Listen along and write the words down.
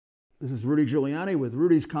This is Rudy Giuliani with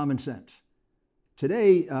Rudy's Common Sense.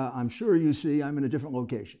 Today, I'm sure you see I'm in a different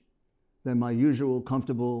location than my usual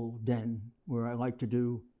comfortable den where I like to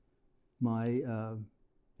do my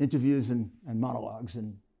interviews and monologues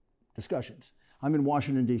and discussions. I'm in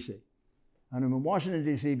Washington, D.C. And I'm in Washington,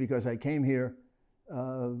 D.C. because I came here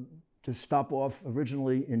to stop off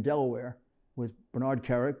originally in Delaware with Bernard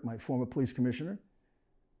Kerik, my former police commissioner,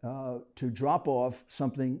 to drop off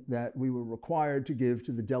something that we were required to give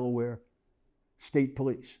to the Delaware State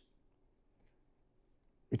Police.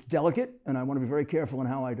 It's delicate, and I want to be very careful in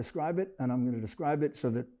how I describe it, and I'm going to describe it so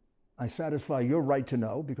that I satisfy your right to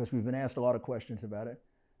know, because we've been asked a lot of questions about it,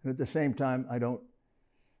 and at the same time,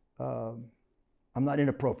 I'm not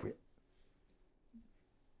inappropriate.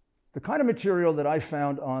 The kind of material that I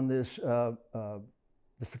found on this, the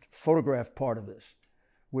photograph part of this,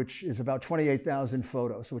 which is about 28,000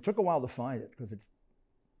 photos. So it took a while to find it because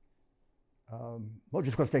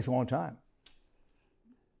just because it takes a long time.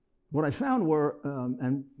 What I found were,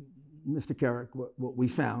 and Mr. Kerik, what we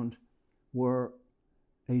found were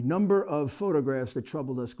a number of photographs that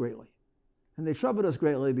troubled us greatly. And they troubled us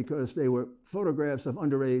greatly because they were photographs of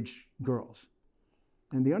underage girls.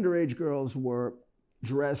 And the underage girls were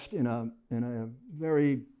dressed in a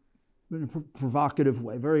very provocative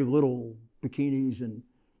way, very little bikinis and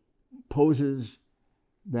poses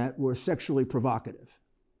that were sexually provocative.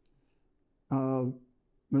 And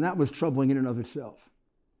that was troubling in and of itself.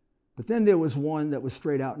 But then there was one that was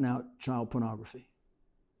straight out and out child pornography.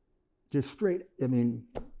 Just straight, I mean,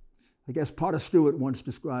 I guess Potter Stewart once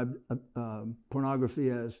described pornography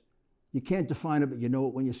as, you can't define it, but you know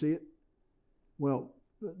it when you see it. Well,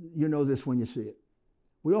 you know this when you see it.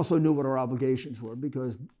 We also knew what our obligations were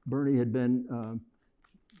because Bernie had been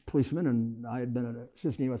policeman and I had been an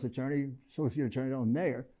assistant U.S. attorney, associate attorney general, and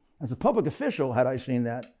mayor. As a public official, had I seen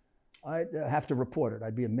that, I'd have to report it.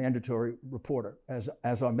 I'd be a mandatory reporter, as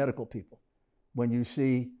are medical people. When you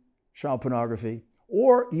see child pornography,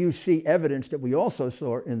 or you see evidence that we also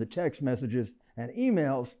saw in the text messages and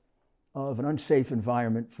emails of an unsafe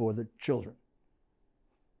environment for the children.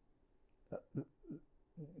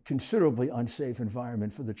 Considerably unsafe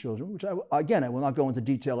environment for the children, which I will not go into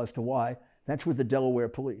detail as to why. That's with the Delaware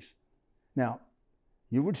police. Now,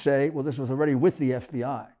 you would say, well, this was already with the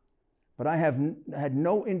FBI, but I have had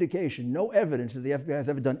no indication, no evidence that the FBI has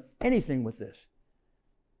ever done anything with this,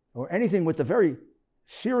 or anything with the very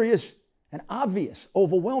serious and obvious,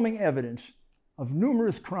 overwhelming evidence of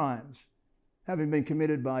numerous crimes having been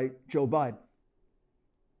committed by Joe Biden,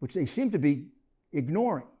 which they seem to be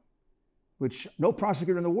ignoring, which no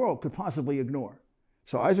prosecutor in the world could possibly ignore.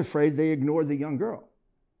 So I was afraid they ignored the young girl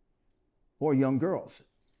or young girls.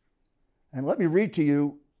 And let me read to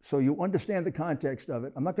you so you understand the context of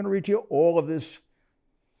it. I'm not going to read to you all of this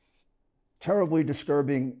terribly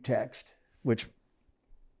disturbing text, which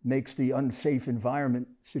makes the unsafe environment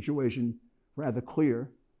situation rather clear.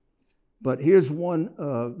 But here's one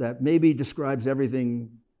that maybe describes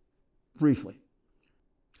everything briefly.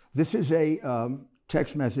 This is a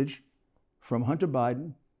text message from Hunter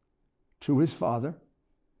Biden to his father,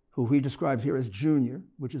 who he describes here as Junior,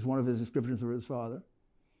 which is one of his descriptions for his father.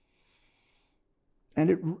 And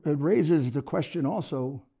it raises the question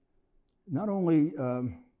also, not only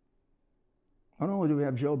do we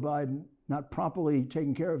have Joe Biden not properly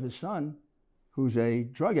taking care of his son, who's a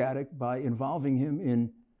drug addict, by involving him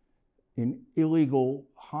in illegal,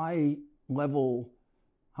 high-level,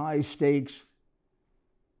 high-stakes,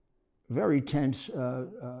 very tense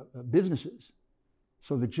businesses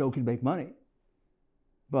so that Joe could make money.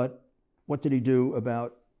 But what did he do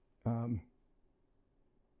about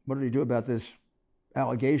this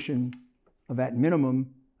allegation of, at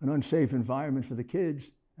minimum, an unsafe environment for the kids,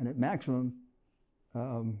 and at maximum,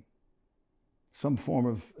 some form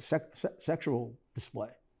of sexual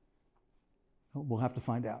display? We'll have to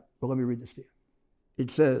find out. But let me read this to you. It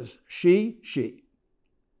says, she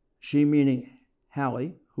meaning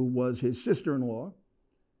Hallie, who was his sister-in-law,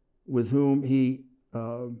 with whom he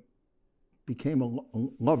became a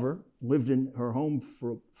lover, lived in her home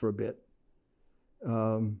for a bit.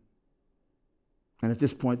 And at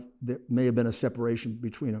this point, there may have been a separation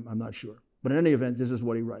between them, I'm not sure. But in any event, this is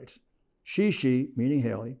what he writes. She, meaning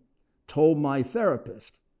Hallie, told my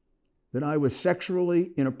therapist that I was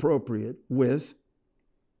sexually inappropriate with,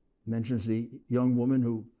 mentions the young woman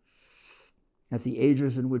who, at the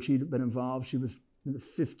ages in which he'd been involved, she was in the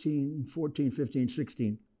 14, 15,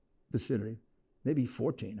 16 vicinity, maybe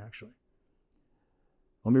 14 actually.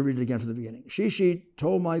 Let me read it again from the beginning. She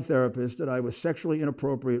told my therapist that I was sexually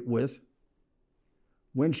inappropriate with,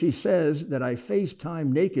 when she says that I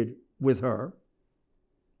FaceTime naked with her,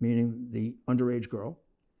 meaning the underage girl,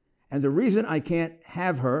 And the reason I can't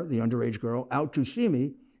have her, the underage girl, out to see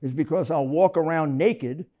me is because I'll walk around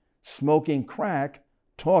naked, smoking crack,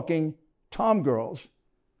 talking tom girls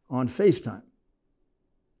on FaceTime.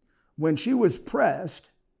 When she was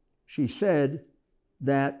pressed, she said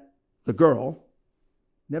that the girl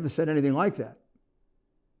never said anything like that.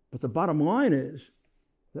 But the bottom line is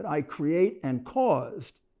that I create and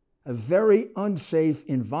caused a very unsafe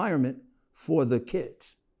environment for the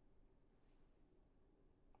kids.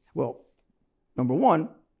 Well, number one,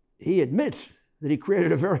 he admits that he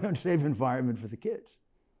created a very unsafe environment for the kids.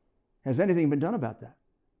 Has anything been done about that?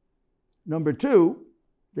 Number two,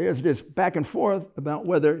 there's this back and forth about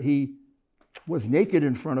whether he was naked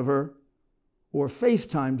in front of her or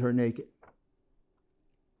FaceTimed her naked.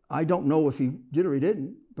 I don't know if he did or he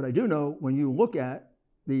didn't, but I do know when you look at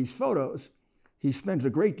these photos, he spends a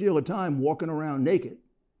great deal of time walking around naked.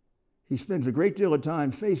 He spends a great deal of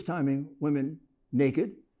time FaceTiming women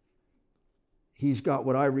naked. He's got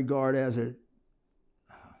what I regard as an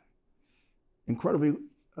incredibly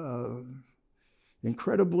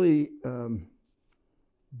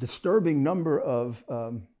disturbing number of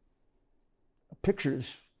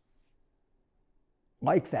pictures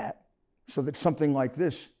like that, so that something like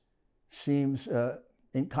this seems,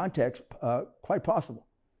 in context, quite possible.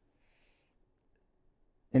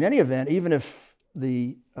 In any event, even if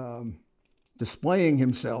the displaying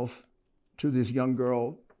himself to this young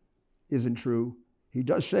girl isn't true, he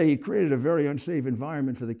does say he created a very unsafe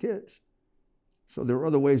environment for the kids. So there are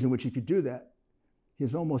other ways in which he could do that.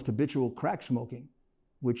 His almost habitual crack smoking,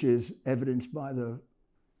 which is evidenced by the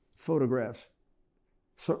photographs,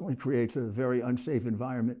 certainly creates a very unsafe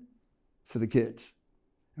environment for the kids.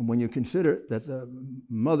 And when you consider that the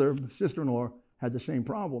mother, sister-in-law, had the same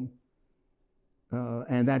problem,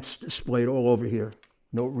 and that's displayed all over here.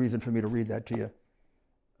 No reason for me to read that to you.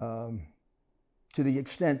 To the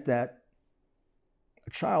extent that a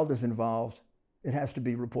child is involved, it has to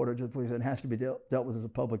be reported to the police. It has to be dealt with as a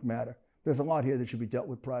public matter. There's a lot here that should be dealt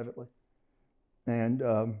with privately. And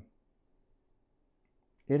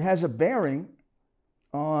it has a bearing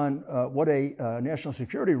on what a national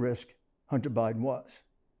security risk Hunter Biden was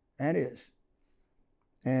and is.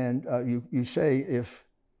 And you say if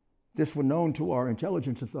this were known to our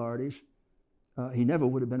intelligence authorities, he never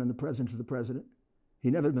would have been in the presence of the president. He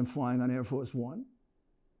never had been flying on Air Force One.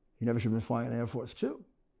 He never should have been flying on Air Force Two.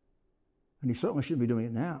 And he certainly shouldn't be doing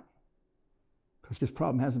it now, because this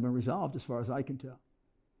problem hasn't been resolved as far as I can tell.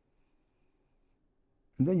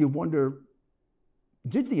 And then you wonder,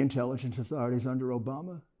 did the intelligence authorities under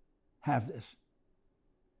Obama have this?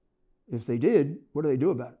 If they did, what do they do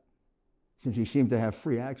about it, since he seemed to have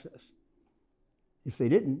free access? If they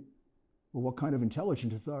didn't, well, what kind of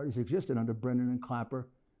intelligence authorities existed under Brennan and Clapper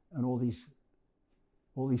and all these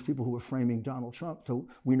people who were framing Donald Trump? So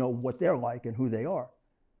we know what they're like and who they are.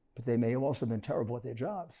 But they may have also been terrible at their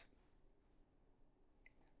jobs.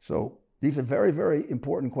 So these are very, very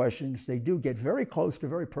important questions. They do get very close to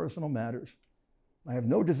very personal matters. I have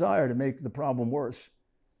no desire to make the problem worse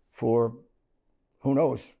for, who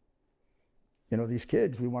knows, these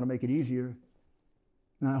kids. We want to make it easier.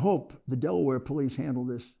 And I hope the Delaware police handle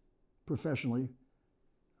this professionally.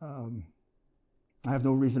 I have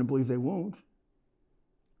no reason to believe they won't.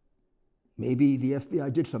 Maybe the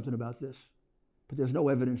FBI did something about this, but there's no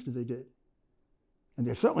evidence that they did. And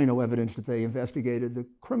there's certainly no evidence that they investigated the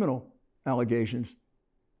criminal allegations,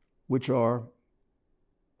 which are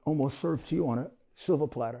almost served to you on a silver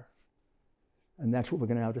platter. And that's what we're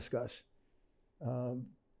going to now discuss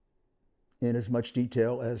in as much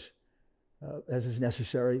detail as is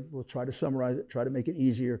necessary. We'll try to summarize it, try to make it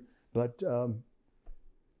easier. But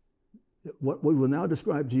what we will now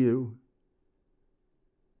describe to you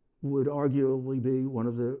would arguably be one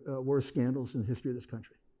of the worst scandals in the history of this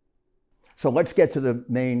country. So let's get to the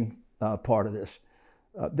main part of this.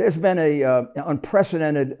 There's been an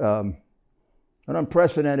unprecedented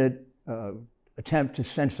attempt to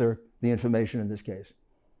censor the information in this case,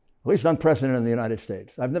 at least unprecedented in the United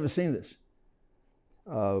States. I've never seen this.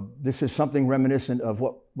 This is something reminiscent of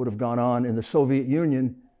what would have gone on in the Soviet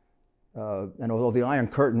Union, and although the Iron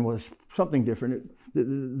Curtain was something different,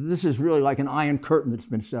 this is really like an iron curtain that's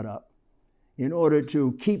been set up in order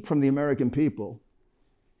to keep from the American people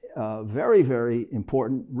very, very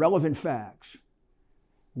important, relevant facts,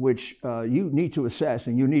 which you need to assess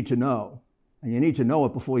and you need to know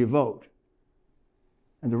it before you vote.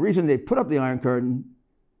 And the reason they put up the Iron Curtain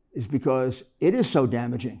is because it is so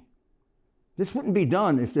damaging. This wouldn't be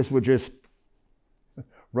done if this were just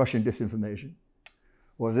Russian disinformation,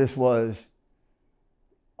 or this was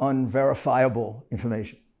unverifiable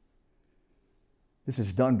information. This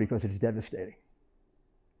is done because it's devastating.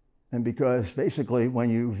 and because basically when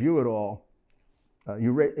you view it all,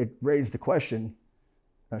 it raised the question,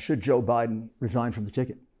 should Joe Biden resign from the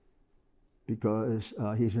ticket? Because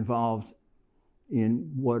he's involved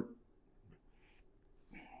in what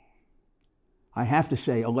I have to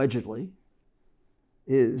say allegedly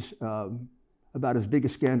is about as big a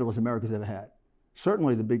scandal as America's ever had.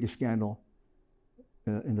 Certainly the biggest scandal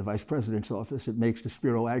in the vice president's office. It makes the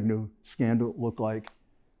Spiro Agnew scandal look like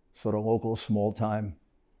sort of local, small-time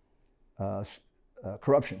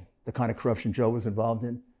corruption, the kind of corruption Joe was involved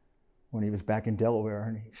in when he was back in Delaware.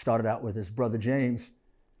 And he started out with his brother James,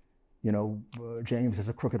 James as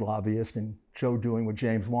a crooked lobbyist and Joe doing what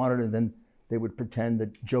James wanted, and then they would pretend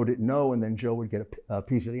that Joe didn't know, and then Joe would get a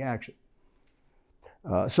piece of the action.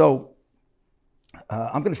 So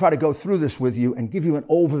I'm going to try to go through this with you and give you an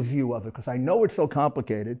overview of it, because I know it's so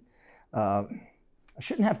complicated. I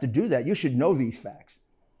shouldn't have to do that. You should know these facts.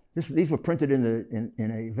 These were printed in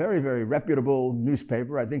a very, very reputable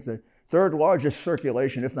newspaper. I think the third largest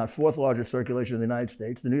circulation, if not fourth largest circulation in the United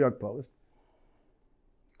States, the New York Post.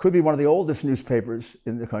 Could be one of the oldest newspapers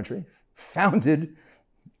in the country, founded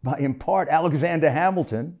by, in part, Alexander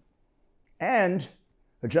Hamilton and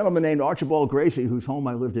a gentleman named Archibald Gracie, whose home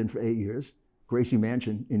I lived in for 8 years, Gracie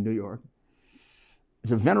Mansion in New York.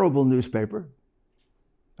 It's a venerable newspaper.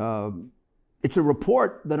 It's a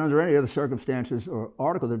report that under any other circumstances or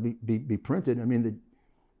article that would be printed. I mean, the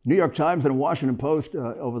New York Times and the Washington Post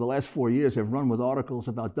over the last 4 years have run with articles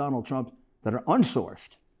about Donald Trump that are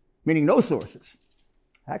unsourced, meaning no sources.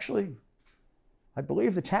 Actually, I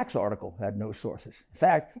believe the tax article had no sources. In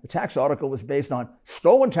fact, the tax article was based on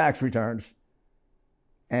stolen tax returns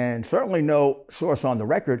and certainly no source on the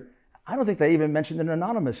record. I don't think they even mentioned an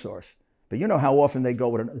anonymous source. But you know how often they go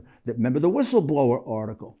with remember the whistleblower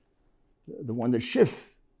article, the one that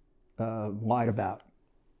Schiff lied about.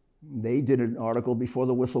 They did an article before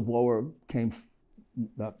the whistleblower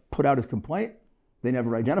put out his complaint. They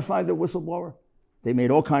never identified the whistleblower. They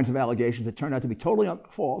made all kinds of allegations that turned out to be totally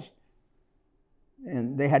false,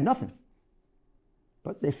 and they had nothing.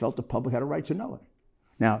 But they felt the public had a right to know it.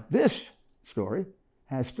 Now, this story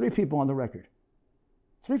has 3 people on the record.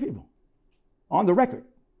 3 people on the record.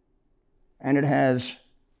 And it's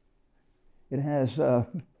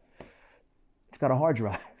got a hard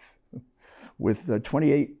drive with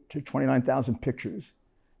 28 to 29,000 pictures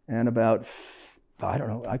and about, I don't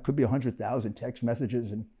know, it could be 100,000 text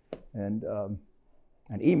messages and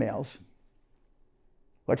emails.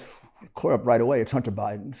 Let's clear up right away. It's Hunter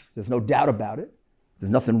Biden's. There's no doubt about it.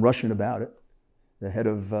 There's nothing Russian about it. The head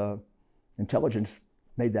of intelligence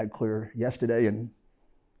made that clear yesterday, and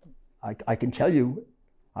I can tell you,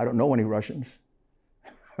 I don't know any Russians.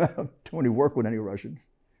 I don't do any work with any Russians.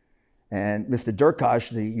 And Mr. Derkash,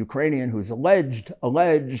 the Ukrainian who's alleged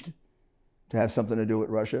to have something to do with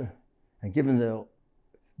Russia, and given the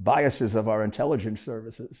biases of our intelligence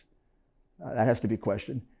services, that has to be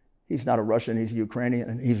questioned. He's not a Russian, he's a Ukrainian,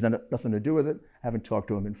 and he's nothing to do with it. I haven't talked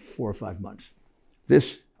to him in 4 or 5 months.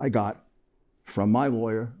 This I got from my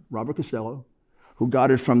lawyer, Robert Costello, who got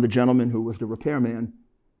it from the gentleman who was the repairman,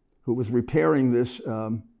 who was repairing this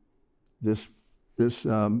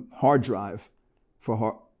hard drive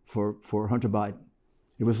for Hunter Biden.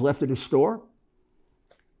 It was left at his store.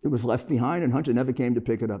 It was left behind, and Hunter never came to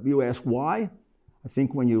pick it up. You ask why? I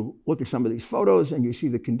think when you look at some of these photos and you see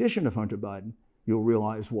the condition of Hunter Biden, you'll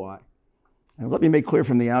realize why. And let me make clear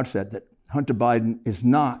from the outset that Hunter Biden is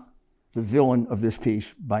not the villain of this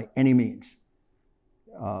piece by any means.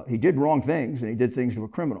 He did wrong things, and he did things that were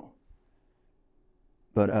criminal.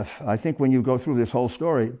 But I think when you go through this whole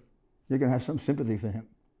story, you're going to have some sympathy for him.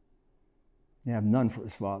 You have none for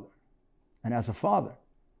his father. And as a father,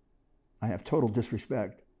 I have total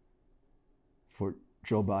disrespect for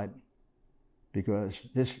Joe Biden, because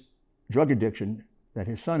this drug addiction that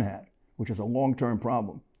his son had, which is a long-term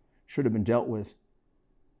problem, should have been dealt with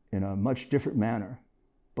in a much different manner,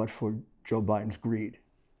 but for Joe Biden's greed.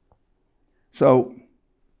 So,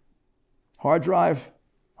 hard drive,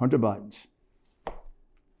 Hunter Biden's.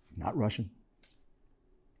 Not Russian.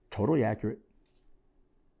 Totally accurate.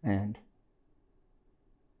 And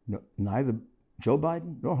neither Joe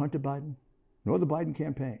Biden, nor Hunter Biden, nor the Biden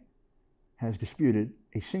campaign has disputed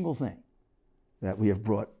a single thing that we have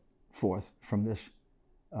brought forth from this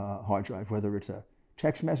hard drive, whether it's a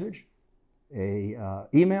text message, a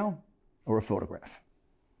email, or a photograph.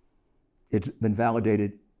 It's been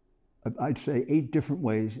validated, I'd say, 8 different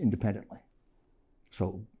ways independently.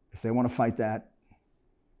 So if they want to fight that,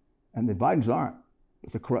 and the Bidens aren't,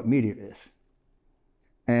 but the corrupt media is.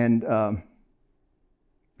 And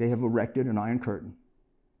they have erected an iron curtain.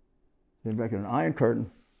 They've erected an iron curtain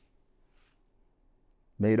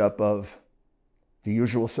made up of the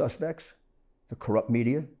usual suspects, the corrupt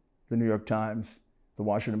media, the New York Times, the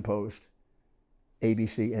Washington Post,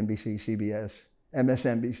 ABC, NBC, CBS,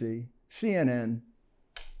 MSNBC, CNN,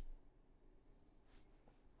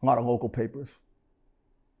 a lot of local papers.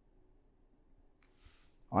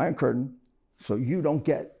 Iron Curtain, so you don't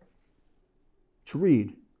get to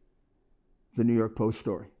read the New York Post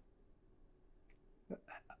story.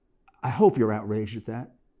 I hope you're outraged at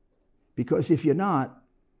that, because if you're not,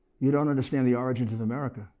 you don't understand the origins of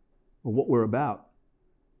America or what we're about.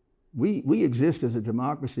 We exist as a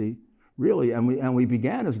democracy, really, and we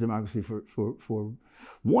began as a democracy for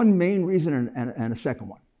one main reason and a second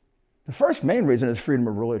one. The first main reason is freedom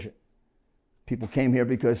of religion. People came here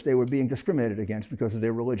because they were being discriminated against because of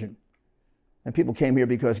their religion. And people came here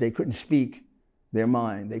because they couldn't speak their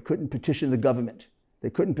mind. They couldn't petition the government. They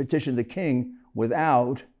couldn't petition the king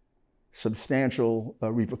without substantial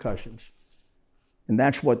repercussions. And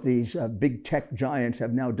that's what these big tech giants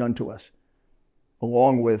have now done to us,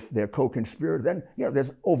 along with their co-conspirators. Then,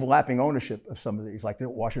 there's overlapping ownership of some of these, like the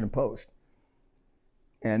Washington Post.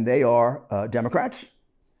 And they are Democrats.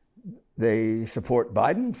 They support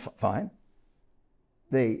Biden, fine.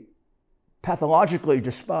 They pathologically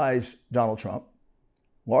despise Donald Trump,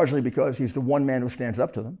 largely because he's the one man who stands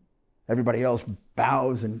up to them. Everybody else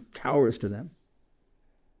bows and cowers to them.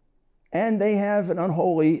 And they have an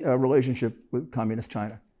unholy relationship with communist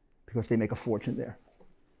China because they make a fortune there.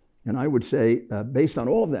 And I would say, based on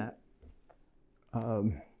all of that,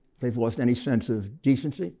 they've lost any sense of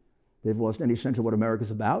decency. They've lost any sense of what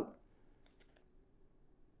America's about.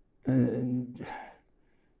 And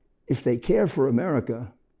if they care for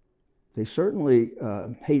America, they certainly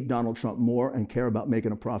hate Donald Trump more and care about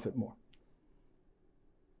making a profit more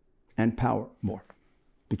and power more,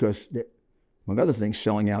 because they're, among other things,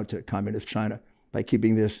 selling out to communist China by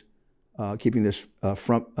keeping this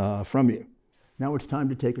from you. Now it's time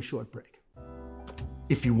to take a short break.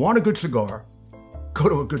 If you want a good cigar, go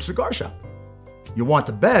to a good cigar shop. You want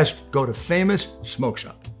the best, go to Famous Smoke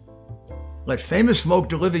Shop. Let Famous Smoke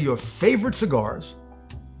deliver your favorite cigars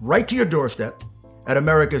right to your doorstep at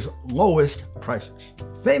America's lowest prices.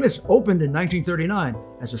 Famous opened in 1939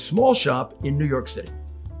 as a small shop in New York City.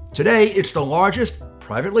 Today, it's the largest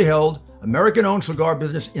privately held American-owned cigar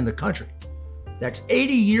business in the country. That's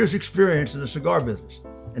 80 years experience in the cigar business,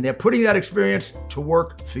 and they're putting that experience to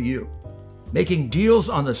work for you, making deals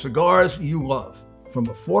on the cigars you love, from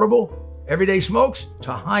affordable, everyday smokes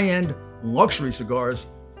to high-end luxury cigars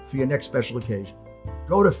for your next special occasion.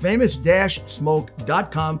 Go to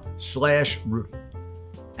famous-smoke.com/Rudy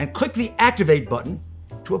and click the Activate button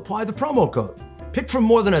to apply the promo code. Pick from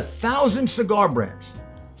more than 1,000 cigar brands,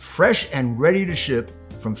 fresh and ready to ship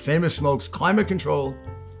from Famous Smoke's climate-controlled,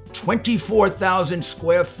 24,000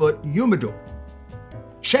 square foot humidor.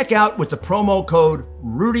 Check out with the promo code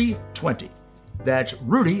RUDY20. That's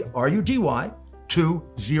Rudy, R-U-D-Y, 20,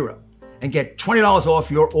 and get $20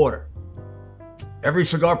 off your order. Every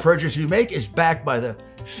cigar purchase you make is backed by the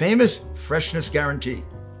Famous Freshness Guarantee.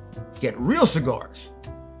 Get real cigars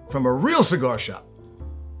from a real cigar shop,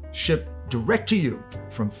 shipped direct to you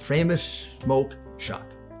from Famous Smoke Shop.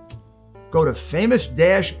 Go to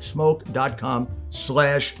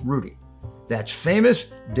famous-smoke.com/Rudy. That's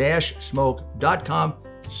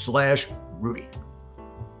famous-smoke.com/Rudy.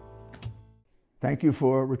 Thank you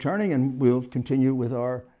for returning, and we'll continue with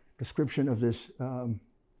our description of this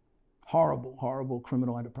horrible, horrible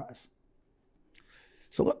criminal enterprise.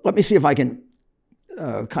 So let me see if I can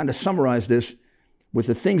kind of summarize this with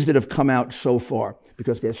the things that have come out so far,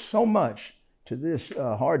 because there's so much to this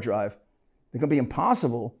hard drive, it's going to be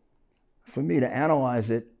impossible for me to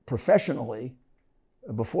analyze it professionally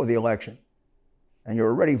before the election. And you're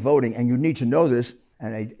already voting, and you need to know this,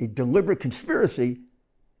 and a deliberate conspiracy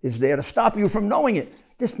is there to stop you from knowing it.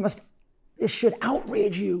 This should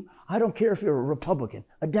outrage you. I don't care if you're a Republican,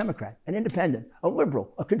 a Democrat, an independent, a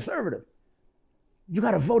liberal, a conservative. You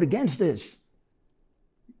got to vote against this.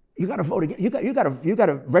 You got to vote against. You got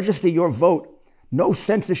to register your vote. No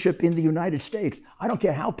censorship in the United States. I don't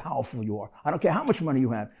care how powerful you are. I don't care how much money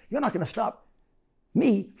you have. You're not going to stop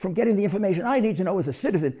me from getting the information I need to know as a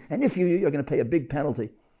citizen. And if you're going to pay a big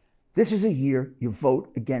penalty. This is a year you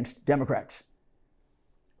vote against Democrats.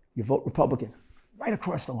 You vote Republican, right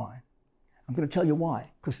across the line. I'm going to tell you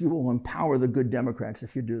why, because you will empower the good Democrats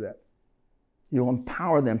if you do that. You'll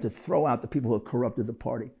empower them to throw out the people who have corrupted the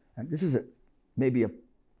party. And this is maybe a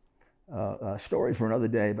story for another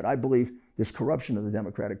day, but I believe this corruption of the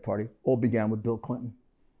Democratic Party all began with Bill Clinton.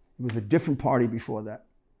 It was a different party before that.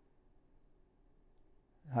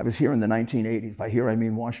 I was here in the 1980s. By here, I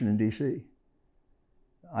mean Washington, D.C.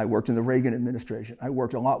 I worked in the Reagan administration. I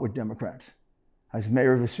worked a lot with Democrats. I was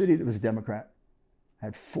mayor of a city that was a Democrat. I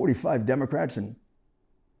had 45 Democrats and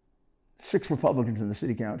 6 Republicans in the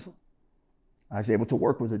city council. I was able to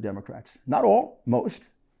work with the Democrats. Not all, most.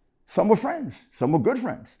 Some were friends. Some were good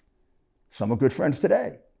friends. Some are good friends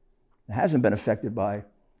today. It hasn't been affected by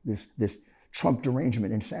this Trump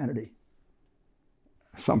derangement insanity.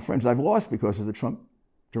 Some friends I've lost because of the Trump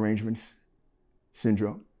derangements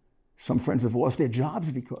syndrome. Some friends have lost their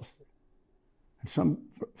jobs because of it. And some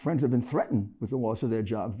friends have been threatened with the loss of their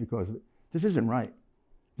jobs because of it. This isn't right.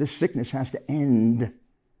 This sickness has to end.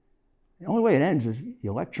 The only way it ends is you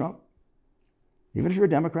elect Trump. Even if you're a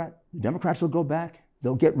Democrat, the Democrats will go back.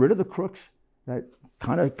 They'll get rid of the crooks that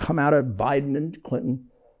kind of come out of Biden and Clinton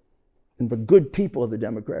and the good people of the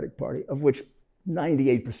Democratic Party, of which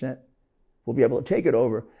 98% will be able to take it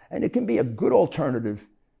over. And it can be a good alternative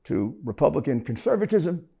to Republican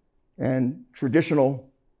conservatism and traditional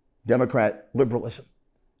Democrat liberalism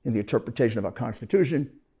in the interpretation of our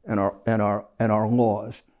Constitution and our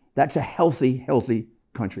laws. That's a healthy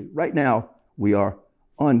country. Right now, we are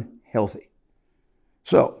unhealthy.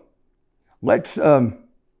 So let's go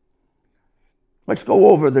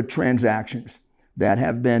over the transactions that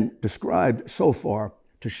have been described so far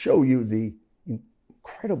to show you the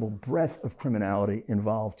incredible breadth of criminality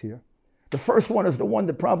involved here. The first one is the one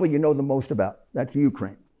that probably you know the most about. That's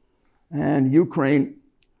Ukraine. And Ukraine,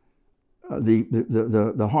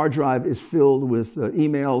 the hard drive is filled with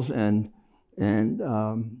emails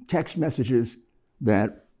and text messages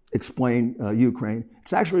that explain Ukraine.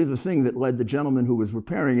 It's actually the thing that led the gentleman who was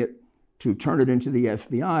repairing it to turn it into the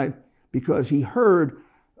FBI, because he heard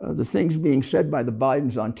the things being said by the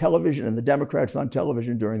Bidens on television and the Democrats on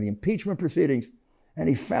television during the impeachment proceedings, and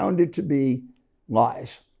he found it to be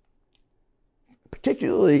lies.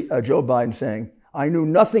 Particularly Joe Biden saying, I knew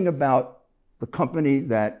nothing about the company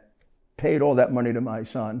that paid all that money to my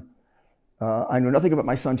son. I knew nothing about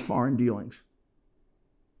my son's foreign dealings.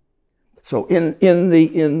 So in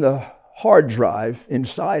the hard drive,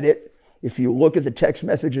 inside it, if you look at the text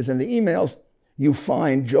messages and the emails, you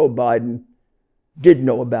find Joe Biden did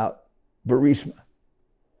know about Burisma.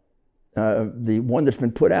 The one that's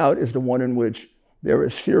been put out is the one in which there are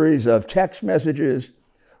a series of text messages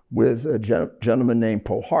with a gentleman named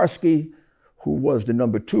Poharsky, who was the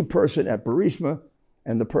number 2 person at Burisma,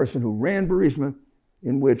 and the person who ran Burisma,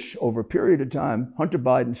 in which over a period of time, Hunter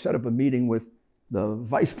Biden set up a meeting with the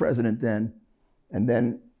vice president then, and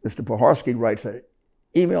then Mr. Poharsky writes an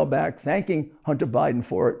email back thanking Hunter Biden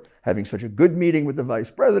for it, having such a good meeting with the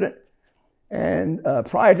vice president. And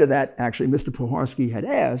prior to that, actually, Mr. Poharsky had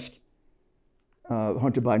asked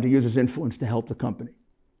Hunter Biden to use his influence to help the company.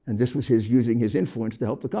 And this was his using his influence to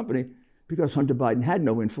help the company because Hunter Biden had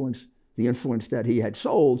no influence. The influence that he had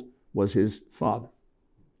sold was his father.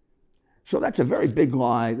 So that's a very big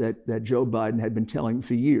lie that Joe Biden had been telling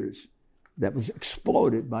for years that was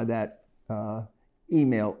exploded by that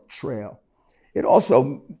email trail. It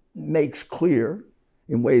also makes clear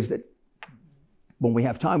in ways that when we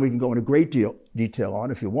have time, we can go into great detail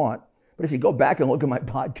on if you want. But if you go back and look at my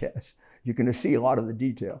podcast, you can see a lot of the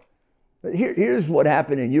detail. But here's what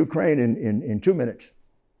happened in Ukraine in 2 minutes.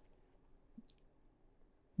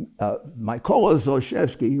 Mykola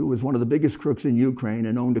Zlochevsky, who was one of the biggest crooks in Ukraine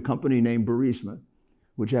and owned a company named Burisma,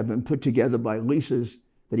 which had been put together by leases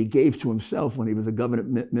that he gave to himself when he was a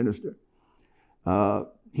government minister. When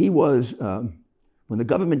the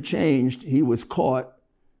government changed, he was caught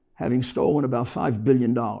having stolen about $5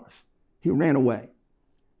 billion. He ran away.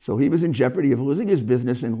 So he was in jeopardy of losing his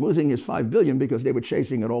business and losing his $5 billion because they were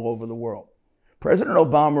chasing it all over the world. President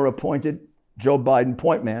Obama appointed Joe Biden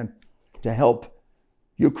point man to help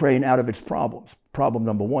Ukraine out of its problems. Problem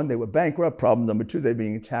number 1, they were bankrupt. Problem number 2, they were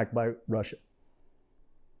being attacked by Russia.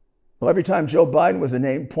 Well, every time Joe Biden was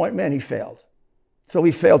named point man, he failed. So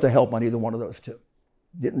he failed to help on either one of those two.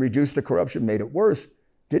 Didn't reduce the corruption, made it worse.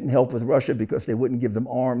 Didn't help with Russia because they wouldn't give them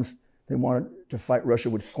arms. They wanted to fight Russia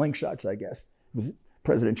with slingshots, I guess. It was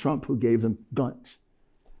President Trump who gave them guns.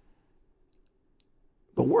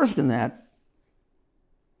 But worse than that,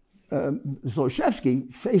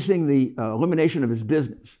 Zlochevsky, facing the elimination of his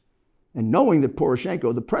business and knowing that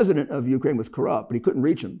Poroshenko, the president of Ukraine, was corrupt, but he couldn't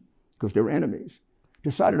reach him because they were enemies,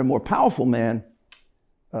 decided a more powerful man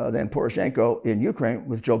than Poroshenko in Ukraine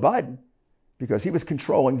was Joe Biden, because he was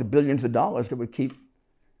controlling the billions of dollars that would keep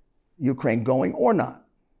Ukraine going or not.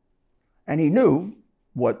 And he knew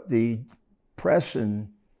what the press and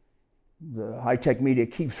the high-tech media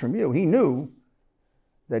keeps from you. He knew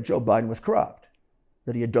that Joe Biden was corrupt,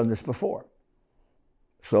 that he had done this before.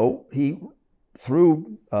 So he,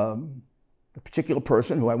 through a particular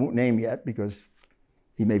person who I won't name yet because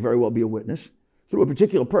he may very well be a witness. Through a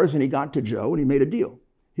particular person, he got to Joe and he made a deal.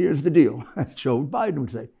 Here's the deal, as Joe Biden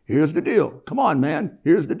would say. Here's the deal. Come on, man.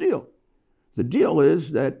 Here's the deal. The deal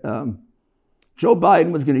is that Joe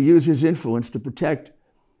Biden was going to use his influence to protect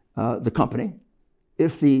the company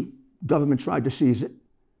if the government tried to seize it,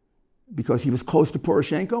 because he was close to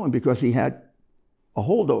Poroshenko and because he had a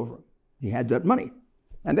hold over him. He had that money,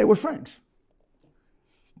 and they were friends.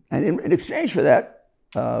 And in exchange for that,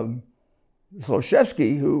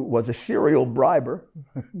 Zlochevsky, who was a serial briber,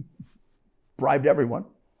 bribed everyone,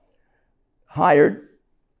 hired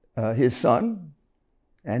his son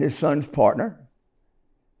and his son's partner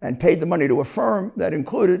and paid the money to a firm that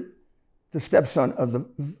included the stepson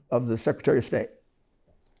of the Secretary of State.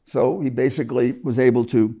 So he basically was able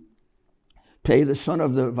to pay the son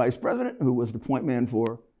of the vice president, who was the point man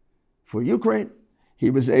for Ukraine. He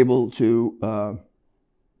was able to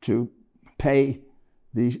pay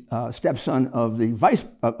the stepson of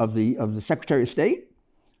the Secretary of State,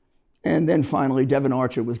 and then finally Devon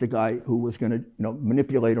Archer was the guy who was going to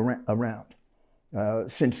manipulate around,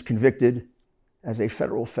 since convicted as a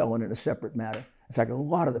federal felon in a separate matter. In fact, a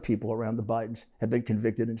lot of the people around the Bidens have been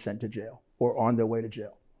convicted and sent to jail or on their way to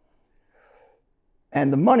jail.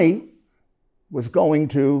 And the money was going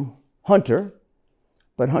to Hunter,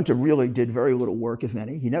 but Hunter really did very little work, if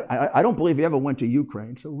any. I don't believe he ever went to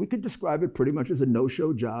Ukraine, so we could describe it pretty much as a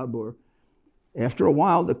no-show job. Or after a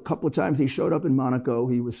while, the couple of times he showed up in Monaco,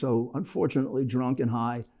 he was so unfortunately drunk and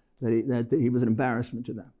high that he was an embarrassment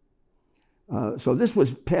to them. So this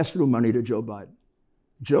was pass-through money to Joe Biden.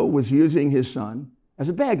 Joe was using his son as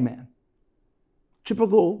a bagman.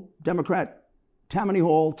 Typical Democrat Tammany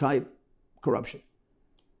Hall type corruption.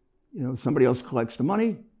 Somebody else collects the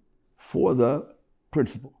money for the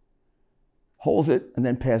principal, holds it, and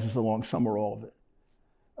then passes along some or all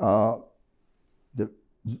of it.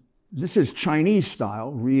 This is Chinese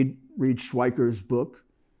style. Read Schweiker's book.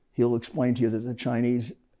 He'll explain to you that the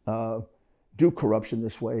Chinese do corruption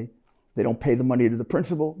this way. They don't pay the money to the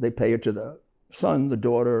principal. They pay it to the son, the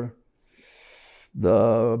daughter,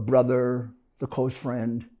 the brother, the close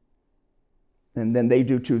friend, and then they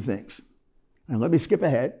do two things. And let me skip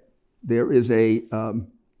ahead. There is an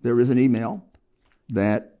email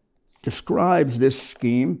that describes this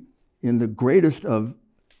scheme in the greatest of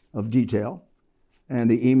detail, and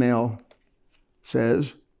the email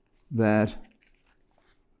says that,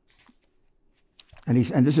 this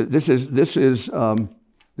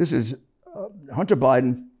is Hunter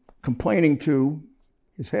Biden complaining to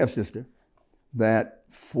his half-sister that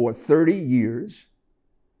for 30 years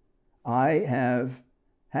I have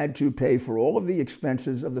had to pay for all of the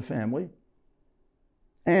expenses of the family,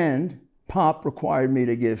 and Pop required me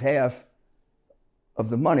to give half of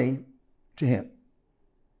the money to him.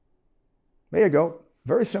 There you go.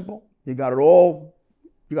 Very simple. You got it all.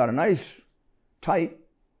 You got a nice, tight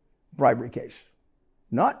bribery case.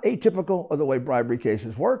 Not atypical of the way bribery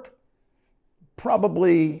cases work.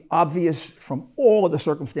 Probably obvious from all of the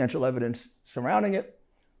circumstantial evidence surrounding it,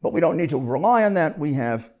 but we don't need to rely on that. We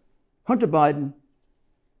have Hunter Biden,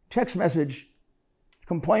 text message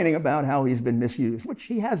complaining about how he's been misused, which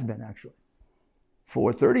he has been, actually.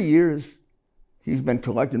 For 30 years, he's been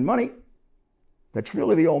collecting money that's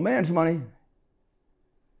really the old man's money.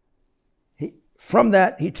 From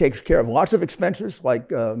that, he takes care of lots of expenses, like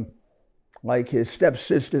his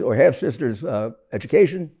stepsister or half-sister's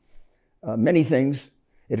education, many things.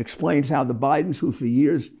 It explains how the Bidens, who for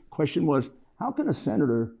years, question was, how can a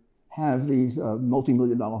senator have these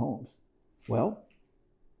multi-million-dollar homes? Well,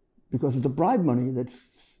 because of the bribe money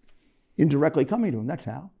that's indirectly coming to him. That's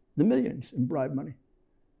how. The millions in bribe money.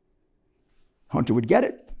 Hunter would get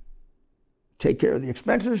it, take care of the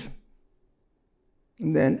expenses,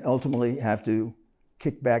 and then ultimately have to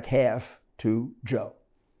kick back half to Joe.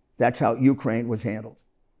 That's how Ukraine was handled.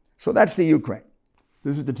 So that's the Ukraine.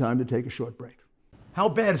 This is the time to take a short break. How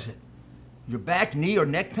bad is it? Your back, knee, or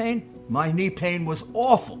neck pain? My knee pain was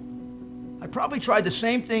awful. I probably tried the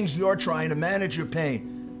same things you're trying to manage your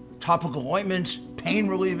pain. Topical ointments, pain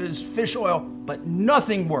relievers, fish oil, but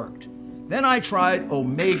nothing worked. Then I tried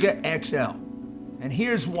Omega XL. And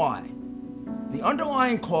here's why. The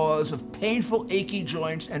underlying cause of painful, achy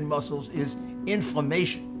joints and muscles is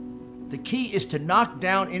inflammation. The key is to knock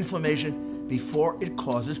down inflammation before it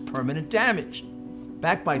causes permanent damage.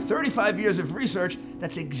 Backed by 35 years of research,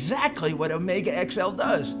 that's exactly what Omega XL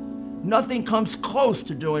does. Nothing comes close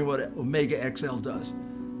to doing what Omega XL does.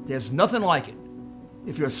 There's nothing like it.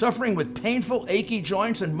 If you're suffering with painful, achy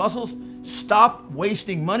joints and muscles, stop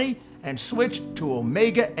wasting money and switch to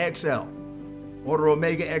Omega XL. Order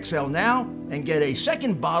Omega XL now and get a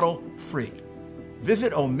second bottle free.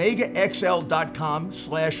 visit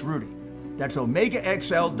omegaxl.com/Rudy. That's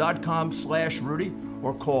omegaxl.com/Rudy,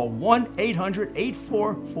 or call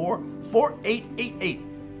 1-800-844-4888.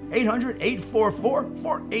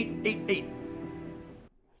 800-844-4888.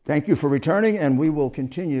 Thank you for returning, and we will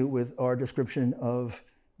continue with our description of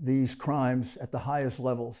these crimes at the highest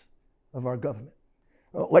levels of our government.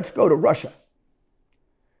 Let's go to Russia,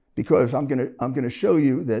 because I'm going to show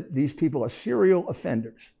you that these people are serial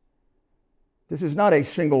offenders. This is not a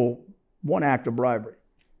single one act of bribery.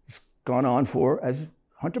 It's gone on for, as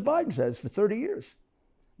Hunter Biden says, for 30 years.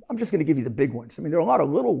 I'm just going to give you the big ones. I mean, there are a lot of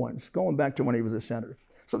little ones going back to when he was a senator.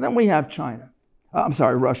 So then we have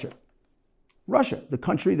Russia. Russia, the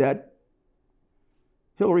country that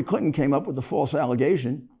Hillary Clinton came up with the false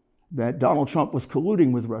allegation that Donald Trump was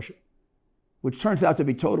colluding with Russia, which turns out to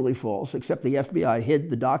be totally false, except the FBI hid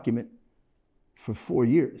the document for 4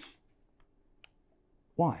 years.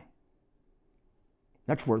 Why?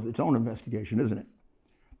 That's worth its own investigation, isn't it?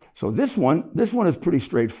 So this one is pretty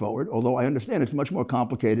straightforward, although I understand it's much more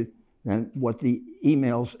complicated than what the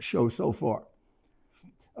emails show so far.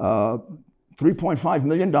 $3.5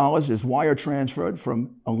 million is wire transferred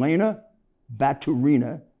from Elena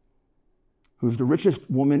Baturina, who's the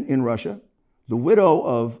richest woman in Russia, the widow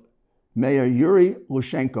of Mayor Yuri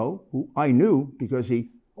Lushenko, who I knew because he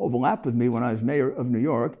overlapped with me when I was mayor of New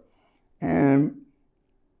York, and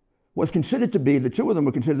was considered to be, the two of them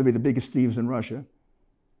were considered to be the biggest thieves in Russia.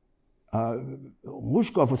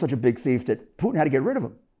 Lushkov was such a big thief that Putin had to get rid of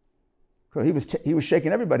him, because he was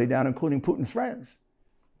shaking everybody down, including Putin's friends.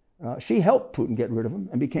 She helped Putin get rid of him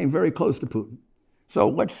and became very close to Putin. So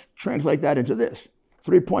let's translate that into this.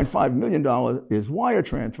 $3.5 million is wire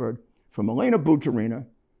transferred from Elena Buturina,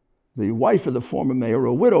 the wife of the former mayor,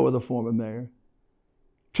 or widow of the former mayor,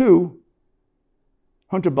 to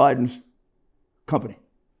Hunter Biden's company.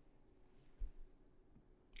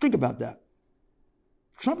 Think about that.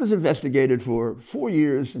 Trump is investigated for 4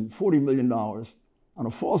 years and $40 million on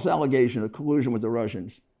a false allegation of collusion with the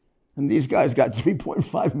Russians. And these guys got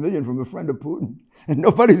 $3.5 million from a friend of Putin, and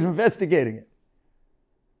nobody's investigating it.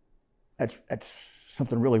 That's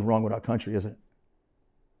something really wrong with our country, isn't it?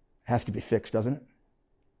 It has to be fixed, doesn't it?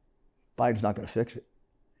 Biden's not going to fix it.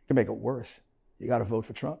 He can make it worse. You got to vote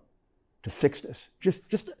for Trump to fix this,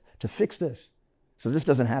 just to fix this, so this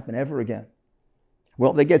doesn't happen ever again.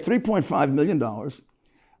 Well, they get $3.5 million.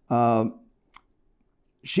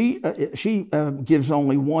 She gives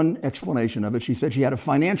only one explanation of it. She said she had a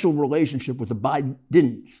financial relationship with the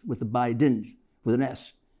Bidens, with an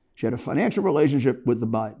S. She had a financial relationship with the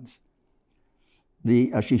Bidens.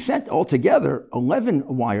 She sent altogether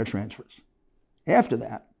 11 wire transfers after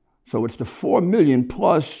that. So it's the 4 million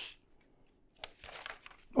plus,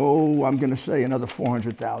 I'm going to say another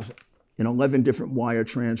 400,000 in 11 different wire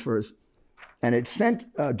transfers. And it's sent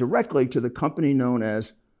directly to the company known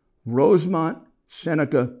as Rosemont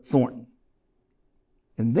Seneca Thornton,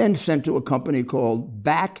 and then sent to a company called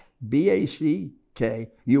BAC,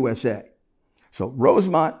 B-A-C-K, USA. So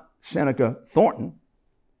Rosemont Seneca Thornton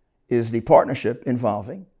is the partnership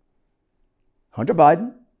involving Hunter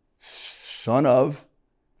Biden, son of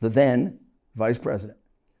the then vice president,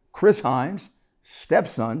 Chris Hines,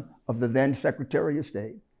 stepson of the then Secretary of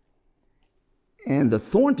State, and the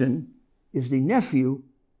Thornton is the nephew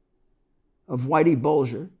of Whitey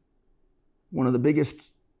Bulger, one of the biggest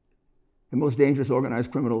and most dangerous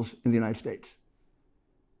organized criminals in the United States.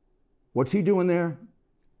 What's he doing there?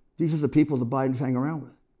 These are the people the Bidens hang around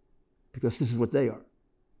with, because this is what they are.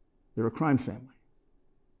 They're a crime family.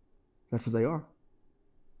 That's what they are,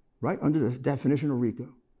 right under the definition of RICO.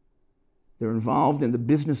 They're involved in the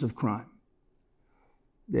business of crime.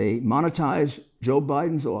 They monetize Joe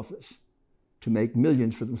Biden's office to make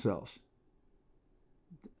millions for themselves.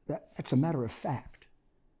 That's a matter of fact,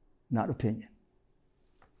 not opinion.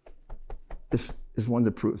 This is one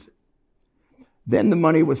that proves it. Then the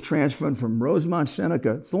money was transferred from Rosemont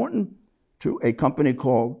Seneca Thornton to a company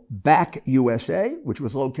called BAC USA, which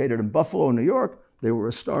was located in Buffalo, New York. They were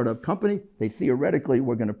a startup company. They theoretically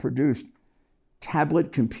were going to produce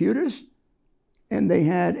tablet computers, and they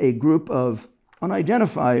had a group of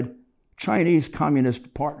unidentified Chinese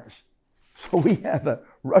communist partners. So we have a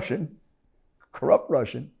Russian,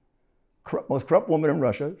 most corrupt woman in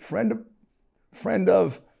Russia, friend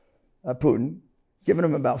of Putin, giving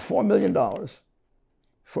him about $4 million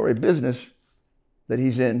for a business that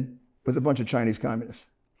he's in with a bunch of Chinese communists.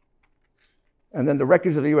 And then the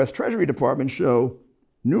records of the U.S. Treasury Department show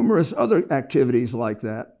numerous other activities like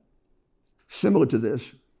that, similar to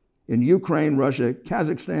this, in Ukraine, Russia,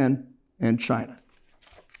 Kazakhstan, and China.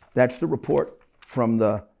 That's the report from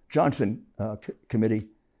the Johnson Committee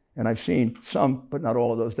And I've seen some, but not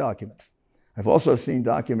all of those documents. I've also seen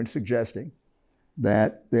documents suggesting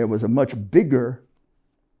that there was a much bigger,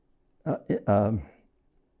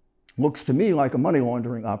 looks to me like a money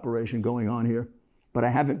laundering operation going on here, but I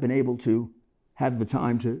haven't been able to have the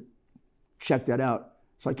time to check that out,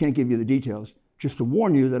 so I can't give you the details. Just to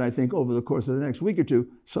warn you that I think over the course of the next week or two,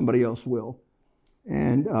 somebody else will.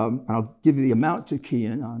 And I'll give you the amount to key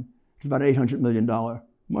in on. It's about an $800 million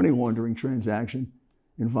money laundering transaction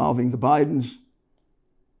involving the Bidens,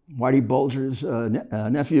 Whitey Bulger's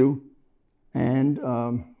nephew, and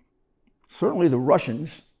certainly the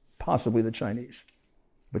Russians, possibly the Chinese.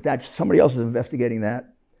 But that somebody else is investigating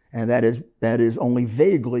that, and that is only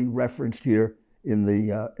vaguely referenced here in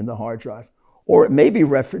the hard drive. Or it may be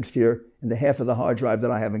referenced here in the half of the hard drive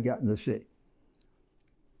that I haven't gotten to see.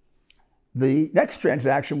 The next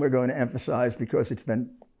transaction we're going to emphasize, because it's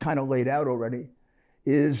been kind of laid out already,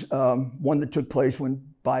 is one that took place when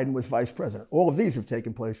Biden was vice president. All of these have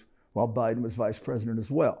taken place while Biden was vice president as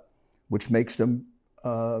well, which makes them,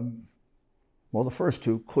 well, the first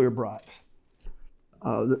two, clear bribes.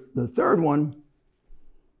 The third one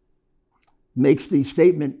makes the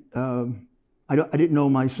statement, I didn't know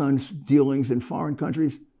my son's dealings in foreign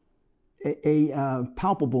countries, a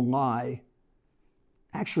palpable lie,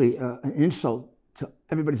 actually an insult to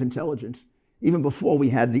everybody's intelligence, even before we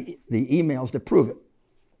had the emails to prove it.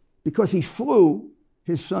 Because he flew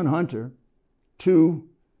his son Hunter to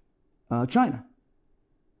China.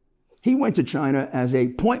 He went to China as a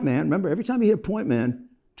point man. Remember, every time you hear point man,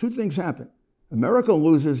 two things happen. America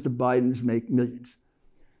loses to Biden's make millions.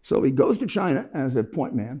 So he goes to China as a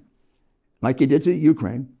point man, like he did to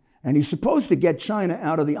Ukraine, and he's supposed to get China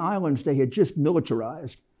out of the islands they had just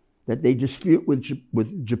militarized, that they dispute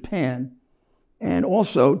with Japan, and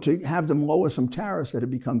also to have them lower some tariffs that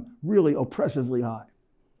had become really oppressively high.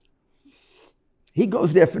 He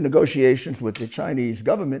goes there for negotiations with the Chinese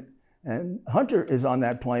government, and Hunter is on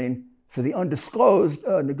that plane for the undisclosed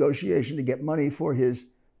negotiation to get money for his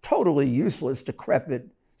totally useless, decrepit,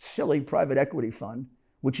 silly private equity fund,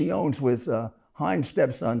 which he owns with Heinz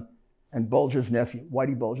stepson and Bulger's nephew,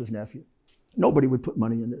 Whitey Bulger's nephew. Nobody would put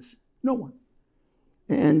money in this. No one.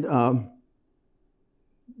 And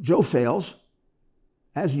Joe fails,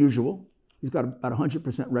 as usual. He's got about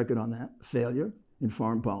 100% record on that, failure in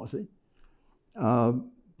foreign policy.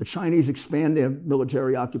 The Chinese expand their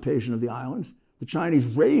military occupation of the islands. The Chinese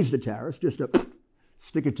raise the tariffs just to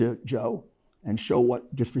stick it to Joe and show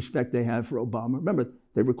what disrespect they have for Obama. Remember,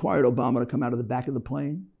 they required Obama to come out of the back of the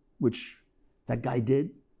plane, which that guy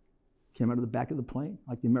did. Came out of the back of the plane,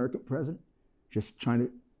 like the American president, just trying to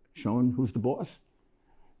show him who's the boss.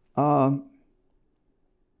 So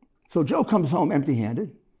Joe comes home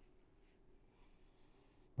empty-handed.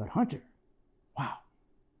 But Hunter, wow.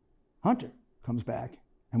 Hunter comes back,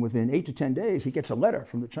 and within 8 to 10 days, he gets a letter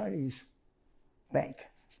from the Chinese bank,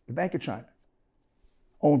 the Bank of China,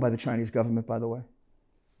 owned by the Chinese government, by the way.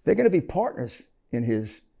 They're going to be partners in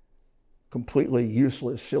his completely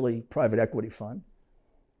useless, silly private equity fund.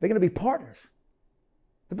 They're going to be partners.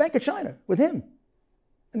 The Bank of China with him.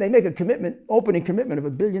 And they make a commitment, opening commitment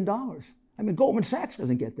of $1 billion. I mean, Goldman Sachs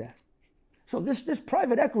doesn't get that. So this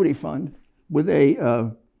private equity fund with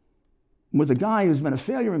a guy who's been a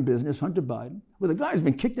failure in business, Hunter Biden, with a guy who's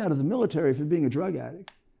been kicked out of the military for being a drug addict,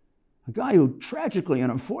 a guy who tragically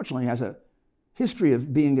and unfortunately has a history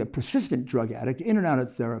of being a persistent drug addict, in and out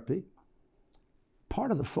of therapy. Part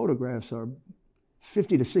of the photographs are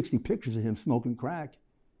 50 to 60 pictures of him smoking crack.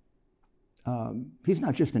 He's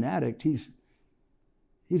not just an addict, he's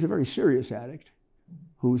a very serious addict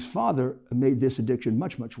whose father made this addiction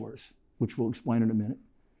much, much worse, which we'll explain in a minute.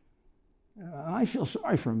 I feel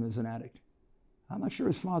sorry for him as an addict. I'm not sure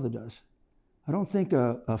his father does. I don't think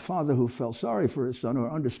a father who felt sorry for his son or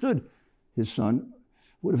understood his son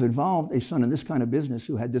would have involved a son in this kind of business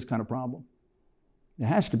who had this kind of problem. It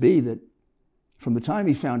has to be that from the time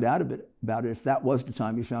he found out about it, if that was the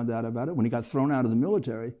time he found out about it, when he got thrown out of the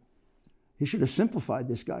military, he should have simplified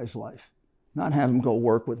this guy's life, not have him go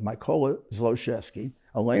work with Mykola Zlochevsky,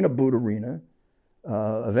 Elena Buturina,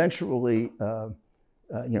 eventually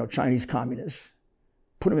Chinese communists,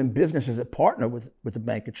 put him in business as a partner with the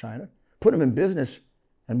Bank of China, put him in business,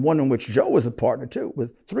 and one in which Joe was a partner too,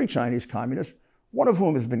 with 3 Chinese communists, one of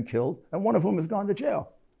whom has been killed and one of whom has gone to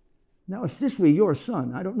jail. Now, if this were your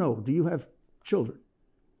son, I don't know, do you have children?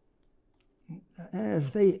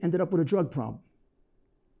 If they ended up with a drug problem,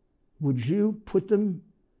 would you put them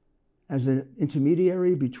as an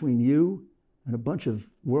intermediary between you and a bunch of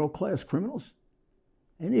world-class criminals?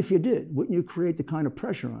 And if you did, wouldn't you create the kind of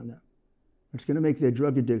pressure on them that's going to make their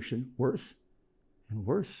drug addiction worse and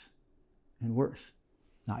worse and worse?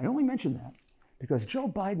 Now, I only mention that because Joe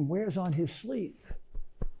Biden wears on his sleeve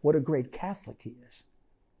what a great Catholic he is.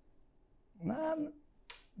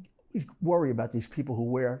 He's worried about these people who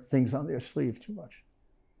wear things on their sleeve too much.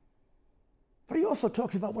 But he also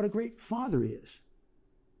talks about what a great father he is.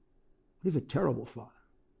 He's a terrible father.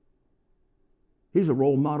 He's a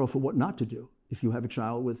role model for what not to do if you have a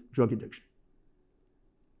child with drug addiction.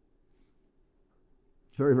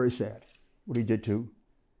 It's very, very sad what he did to,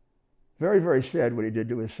 very, very sad what he did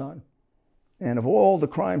to his son. And of all the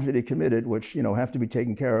crimes that he committed, which, have to be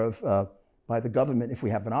taken care of by the government if we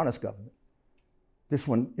have an honest government, this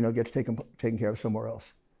one, gets taken care of somewhere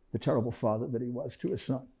else. The terrible father that he was to his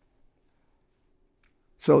son.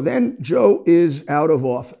 So then Joe is out of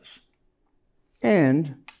office.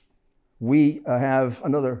 And we have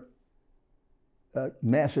another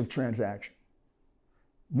massive transaction.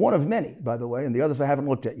 One of many, by the way, and the others I haven't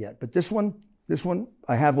looked at yet. But this one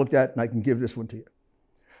I have looked at, and I can give this one to you.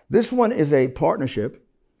 This one is a partnership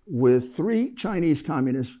with 3 Chinese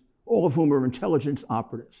communists, all of whom are intelligence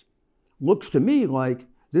operatives. Looks to me like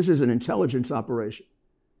this is an intelligence operation.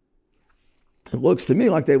 It looks to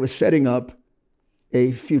me like they were setting up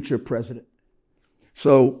a future president.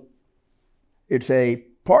 So it's a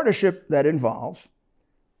partnership that involves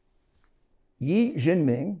Xi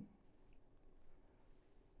Jinping,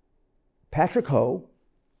 Patrick Ho,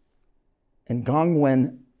 and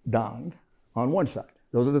Gongwen Dong on one side.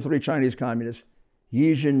 Those are the 3 Chinese communists,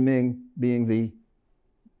 Xi Jinping being the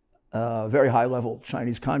very high-level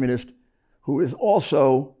Chinese communist who is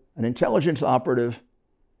also an intelligence operative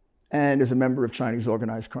and is a member of Chinese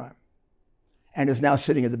organized crime and is now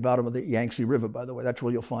sitting at the bottom of the Yangtze River, by the way. That's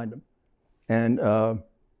where you'll find him. And Ho,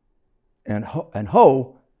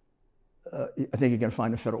 I think you're going to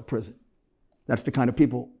find in federal prison. That's the kind of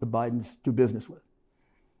people the Bidens do business with.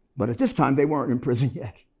 But at this time, they weren't in prison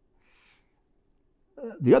yet.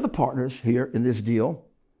 The other partners here in this deal,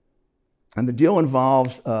 and the deal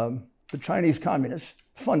involves the Chinese communists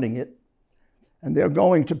funding it, and they're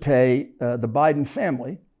going to pay the Biden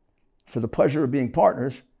family, for the pleasure of being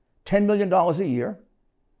partners, $10 million a year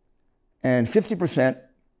and 50%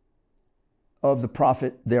 of the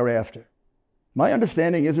profit thereafter. My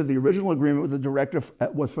understanding is that the original agreement with the director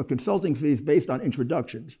was for consulting fees based on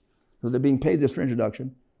introductions. So they're being paid this for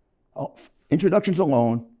introductions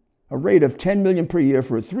alone, a rate of $10 million per year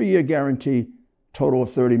for a 3-year guarantee, total of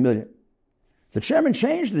 $30 million. The chairman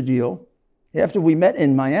changed the deal after we met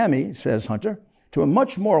in Miami, says Hunter, to a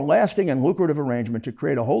much more lasting and lucrative arrangement to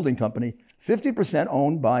create a holding company, 50%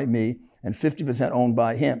 owned by me and 50% owned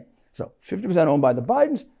by him. So 50% owned by the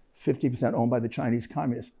Bidens, 50% owned by the Chinese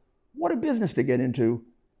communists. What a business to get into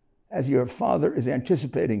as your father is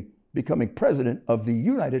anticipating becoming president of the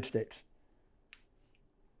United States.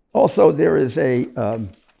 Also, there is a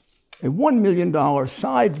 $1 million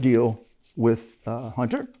side deal with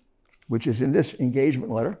Hunter, which is in this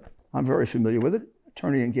engagement letter. I'm very familiar with it.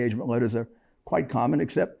 Attorney engagement letters are quite common,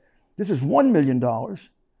 except this is $1 million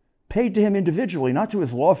paid to him individually, not to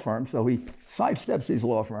his law firm, so he sidesteps his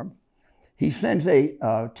law firm. He sends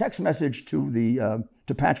a text message to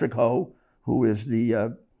Patrick Ho, who is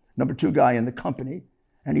the number 2 guy in the company,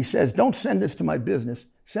 and he says, "Don't send this to my business,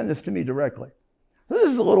 send this to me directly." So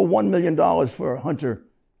this is a little $1 million for Hunter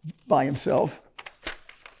by himself.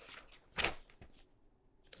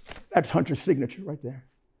 That's Hunter's signature right there.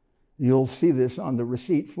 You'll see this on the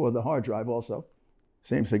receipt for the hard drive also,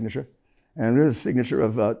 same signature. And this is a signature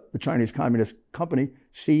of the Chinese Communist Company,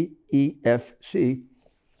 CEFC,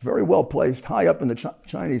 very well placed, high up in the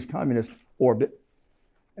Chinese Communist orbit.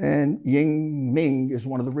 And Ying Ming is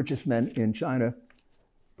one of the richest men in China,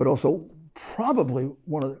 but also probably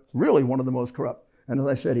one of the most corrupt. And as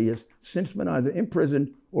I said, he has since been either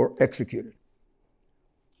imprisoned or executed.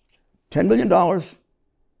 $10 million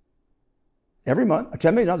every month,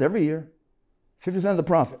 $10 million every year, 50% of the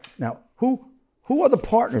profits. Now, who are the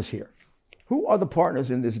partners here? Who are the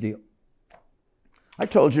partners in this deal? I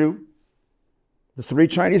told you the 3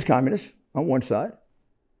 Chinese communists on one side,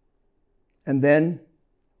 and then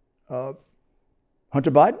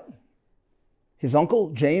Hunter Biden, his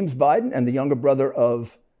uncle James Biden, and the younger brother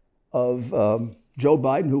of Joe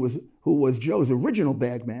Biden, who was Joe's original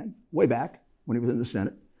bag man way back when he was in the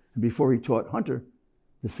Senate, and before he taught Hunter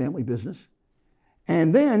the family business.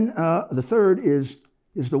 And then the third is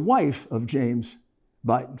the wife of James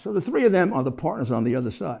Biden. So the 3 of them are the partners on the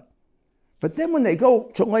other side. But then when they go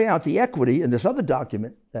to lay out the equity in this other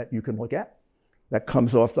document that you can look at, that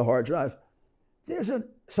comes off the hard drive, there's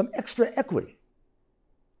some extra equity.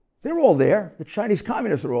 They're all there. The Chinese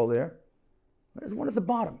communists are all there. But there's one at the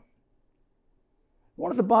bottom. One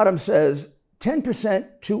at the bottom says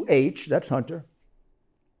 10% to H, that's Hunter,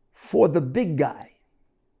 for the big guy.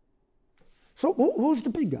 So who's the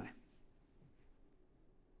big guy?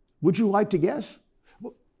 Would you like to guess?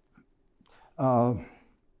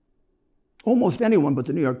 Almost anyone but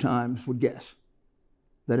the New York Times would guess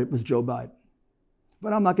that it was Joe Biden.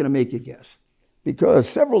 But I'm not going to make you guess, because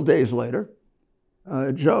several days later,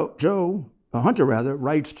 Hunter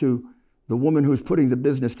writes to the woman who's putting the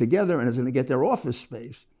business together and is going to get their office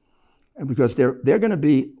space, and because they're going to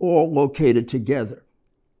be all located together.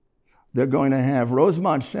 They're going to have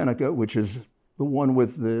Rosemont Seneca, which is the one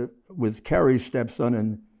with Kerry's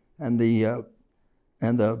stepson and the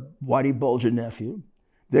Whitey Bulger nephew.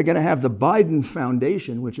 They're going to have the Biden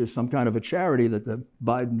Foundation, which is some kind of a charity that the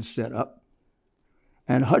Bidens set up.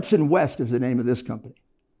 And Hudson West is the name of this company.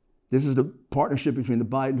 This is the partnership between the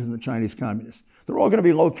Bidens and the Chinese Communists. They're all going to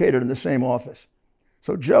be located in the same office.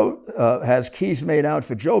 So Joe has keys made out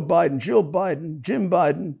for Joe Biden, Jill Biden, Jim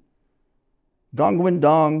Biden, Dong Win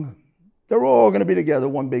Dong. They're all going to be together,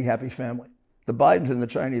 one big happy family. The Bidens and the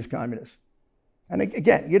Chinese Communists. And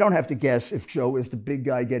again, you don't have to guess if Joe is the big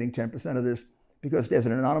guy getting 10% of this, because there's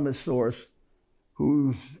an anonymous source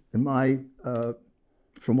who's, from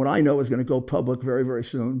what I know, is going to go public very, very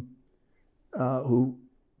soon, who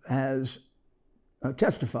has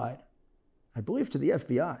testified, I believe to the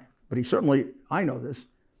FBI, but he certainly, I know this,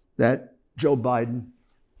 that Joe Biden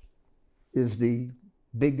is the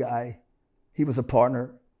big guy. He was a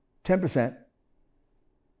partner, 10%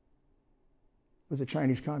 with the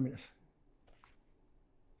Chinese Communists.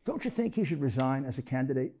 Don't you think he should resign as a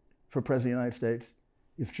candidate for President of the United States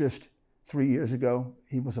if just 3 years ago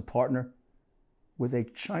he was a partner with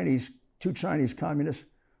two Chinese communists,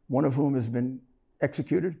 one of whom has been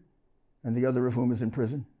executed and the other of whom is in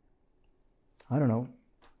prison? I don't know.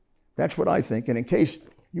 That's what I think. And in case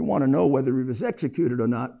you want to know whether he was executed or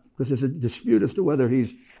not, because there's a dispute as to whether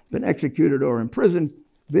he's been executed or in prison,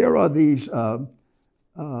 there are these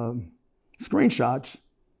screenshots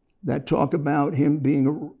that talk about him being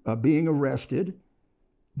arrested,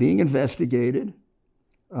 being investigated,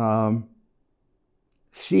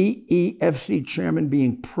 CEFC chairman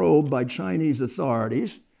being probed by Chinese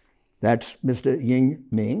authorities. That's Mr. Ying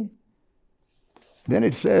Ming. Then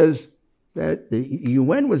it says that the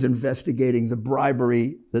UN was investigating the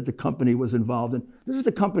bribery that the company was involved in. This is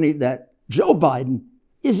the company that Joe Biden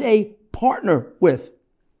is a partner with.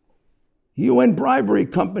 UN bribery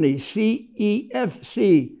company,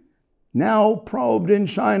 CEFC, now probed in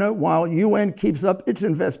China while UN keeps up its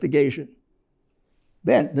investigation.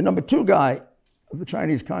 Then the number 2 guy of the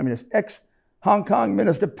Chinese Communists, ex-Hong Kong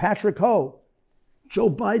Minister Patrick Ho, Joe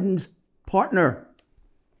Biden's partner,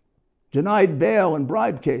 denied bail in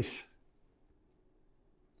bribe case.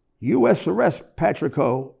 U.S. arrests Patrick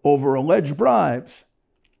Ho over alleged bribes.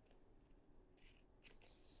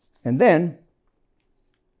 And then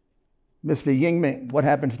Mr. Ying Ming, what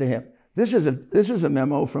happens to him? This is a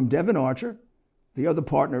memo from Devin Archer, the other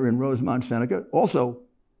partner in Rosemont Seneca, also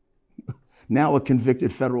now a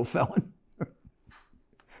convicted federal felon.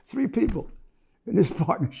 3 people in this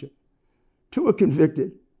partnership. 2 are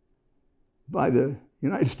convicted by the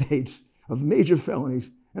United States of major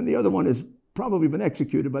felonies, and the other one has probably been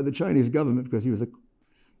executed by the Chinese government because he was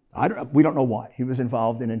we don't know why. He was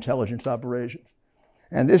involved in intelligence operations.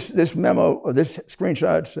 And this memo, or this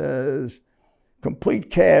screenshot says,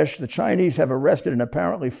 complete cash, the Chinese have arrested and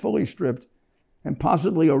apparently fully stripped and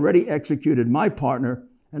possibly already executed my partner,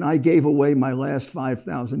 and I gave away my last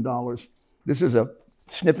 $5,000. This is a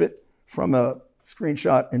snippet from a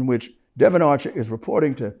screenshot in which Devin Archer is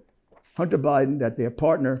reporting to Hunter Biden that their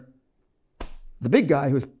partner, the big guy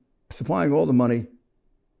who's supplying all the money,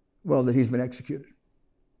 well, that he's been executed.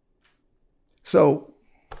 So,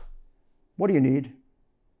 what do you need?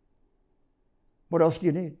 What else do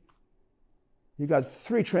you need? You got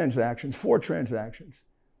 4 transactions,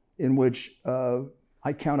 in which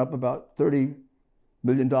I count up about $30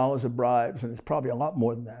 million of bribes, and it's probably a lot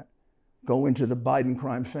more than that, go into the Biden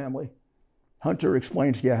crime family. Hunter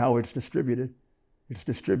explains to you how it's distributed. It's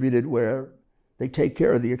distributed where they take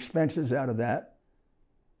care of the expenses out of that,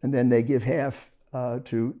 and then they give half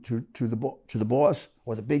to the boss,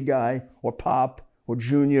 or the big guy, or Pop, or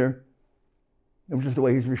Junior, which is the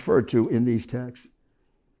way he's referred to in these texts.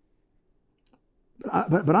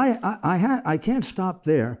 But I can't stop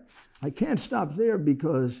there. I can't stop there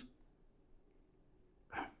because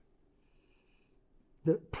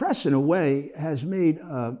the press, in a way, has made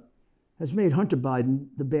Hunter Biden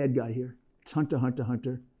the bad guy here. It's Hunter, Hunter,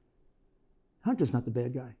 Hunter. Hunter's not the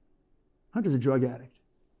bad guy. Hunter's a drug addict.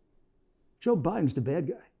 Joe Biden's the bad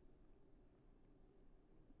guy.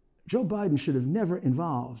 Joe Biden should have never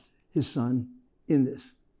involved his son in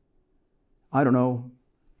this. I don't know.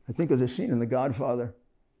 I think of the scene in The Godfather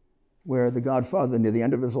where the Godfather, near the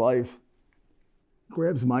end of his life,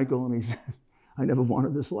 grabs Michael and he says, I never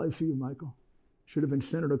wanted this life for you, Michael. Should have been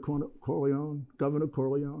Senator Corleone, Governor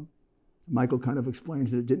Corleone. Michael kind of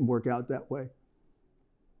explains that it didn't work out that way.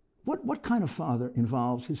 What kind of father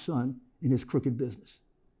involves his son in his crooked business?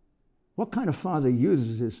 What kind of father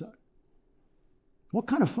uses his son? What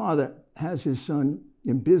kind of father has his son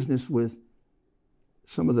in business with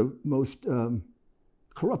some of the most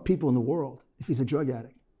corrupt people in the world if he's a drug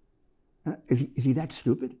addict? Is he that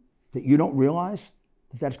stupid that you don't realize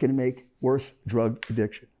that that's going to make worse drug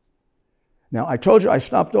addiction? Now, I told you I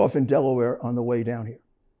stopped off in Delaware on the way down here.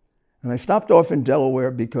 And I stopped off in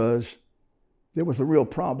Delaware because there was a real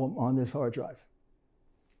problem on this hard drive.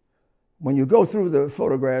 When you go through the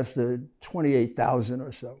photographs, the 28,000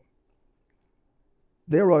 or so,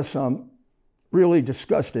 there are some really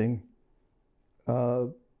disgusting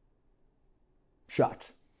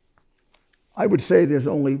shots. I would say there's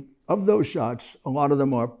only, of those shots, a lot of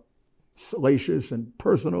them are salacious and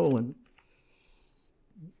personal, and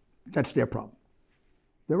that's their problem.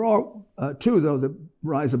 There are two, though, that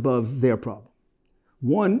rise above their problem.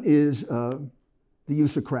 One is the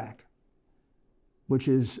use of crack, which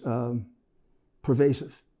is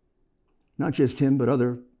pervasive. Not just him, but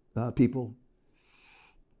other people.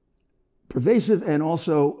 Pervasive and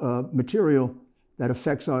also material that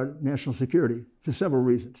affects our national security for several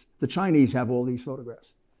reasons. The Chinese have all these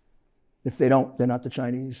photographs. If they don't, they're not the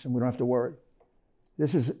Chinese, and we don't have to worry.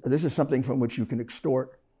 This is something from which you can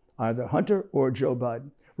extort either Hunter or Joe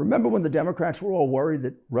Biden. Remember when the Democrats were all worried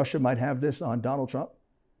that Russia might have this on Donald Trump?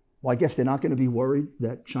 Well, I guess they're not going to be worried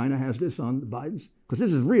that China has this on the Bidens, because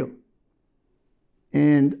this is real.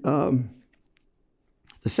 And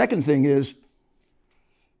the second thing is,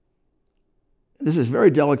 this is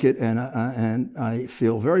very delicate, and I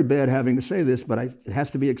feel very bad having to say this, but it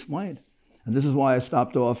has to be explained. And this is why I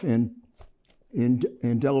stopped off in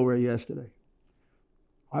Delaware yesterday.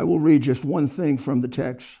 I will read just one thing from the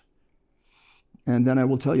text, and then I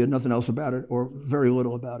will tell you nothing else about it, or very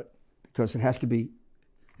little about it, because it has to be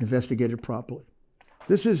investigated properly.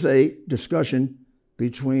 This is a discussion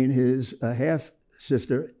between his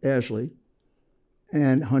half-sister, Ashley,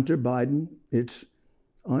 and Hunter Biden. It's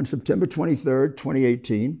on September 23rd,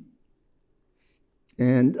 2018.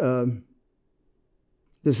 And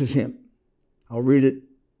this is him. I'll read it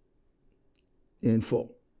in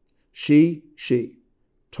full. She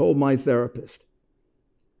told my therapist.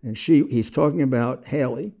 And he's talking about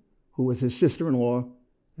Haley, who was his sister-in-law,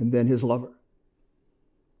 and then his lover.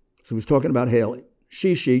 So he's talking about Haley.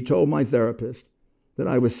 She told my therapist that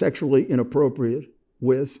I was sexually inappropriate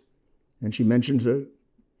with, and she mentions a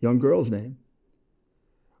young girl's name,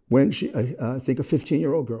 when she, I think a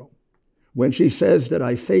 15-year-old girl, when she says that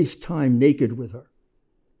I FaceTime naked with her.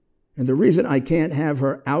 And the reason I can't have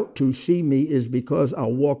her out to see me is because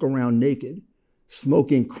I'll walk around naked,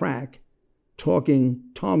 smoking crack, talking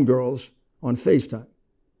tom girls on FaceTime.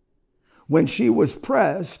 When she was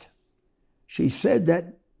pressed, she said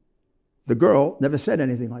that the girl never said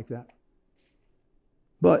anything like that.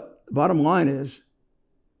 But the bottom line is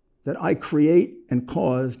that I create and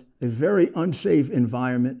caused a very unsafe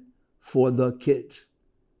environment for the kids.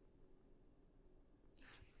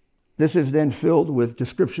 This is then filled with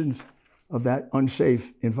descriptions of that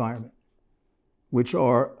unsafe environment, which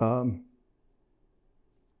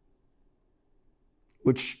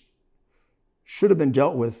should have been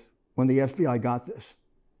dealt with when the FBI got this.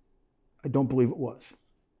 I don't believe it was.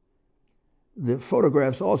 The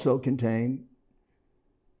photographs also contain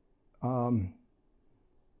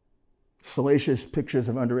salacious pictures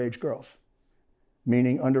of underage girls,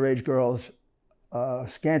 meaning underage girls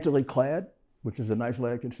scantily clad, which is a nice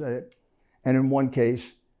way I can say it, and in one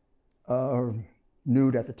case,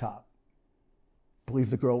 nude at the top. I believe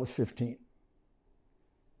the girl was 15.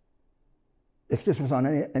 If this was on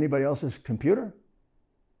anybody else's computer,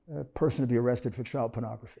 a person would be arrested for child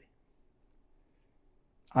pornography.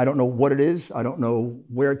 I don't know what it is. I don't know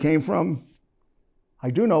where it came from.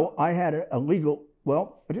 I do know I had I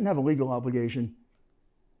didn't have a legal obligation.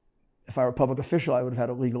 If I were a public official, I would have had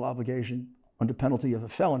a legal obligation under penalty of a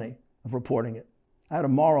felony of reporting it. I had a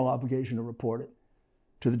moral obligation to report it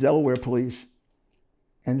to the Delaware police.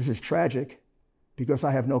 And this is tragic because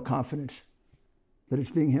I have no confidence that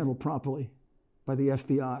it's being handled properly by the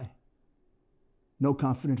FBI. No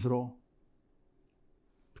confidence at all.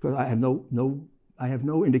 Because I have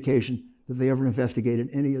no indication that they ever investigated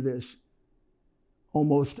any of this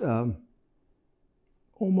almost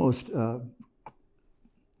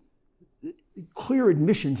clear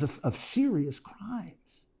admissions of serious crimes.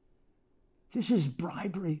 This is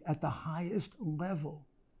bribery at the highest level.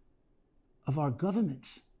 of our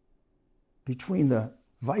governments between the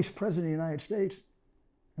Vice President of the United States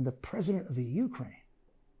and the President of the Ukraine.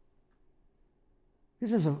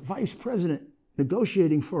 This is a Vice President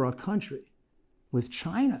negotiating for our country with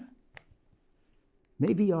China,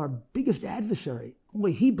 maybe our biggest adversary,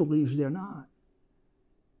 only he believes they're not.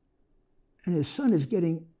 And his son is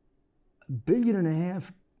getting $1.5 billion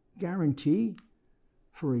guarantee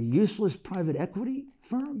for a useless private equity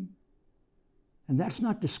firm? And that's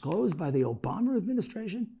not disclosed by the Obama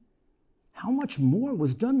administration? How much more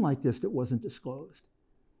was done like this that wasn't disclosed?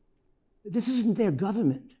 This isn't their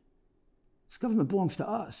government. This government belongs to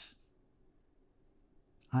us.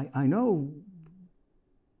 I know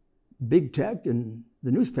big tech and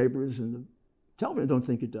the newspapers and the television don't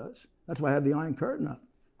think it does. That's why I have the Iron Curtain up.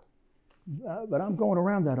 But I'm going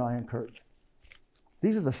around that Iron Curtain.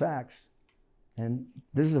 These are the facts, and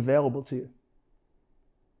this is available to you.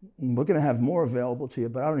 And we're going to have more available to you,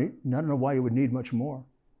 but I don't know why you would need much more.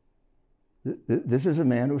 This is a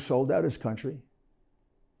man who sold out his country,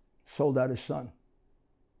 sold out his son.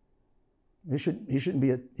 He shouldn't be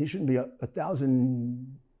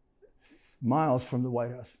 1,000 miles from the White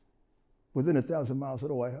House, within 1,000 miles of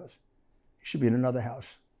the White House. He should be in another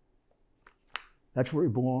house. That's where he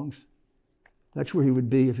belongs. That's where he would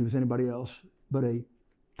be if he was anybody else but a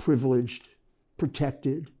privileged,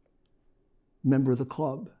 protected member of the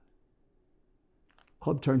club.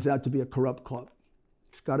 Club turns out to be a corrupt club.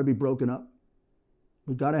 It's got to be broken up.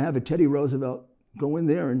 We've got to have a Teddy Roosevelt go in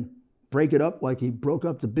there and break it up like he broke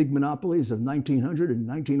up the big monopolies of 1900 and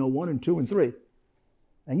 1901 and 2 and 3.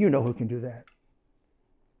 And you know who can do that.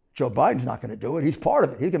 Joe Biden's not going to do it. He's part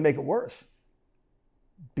of it. He can make it worse.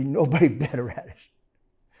 Be nobody better at it.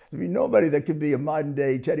 There'd be nobody that could be a modern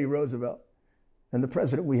day Teddy Roosevelt than the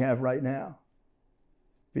president we have right now,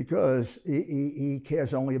 because he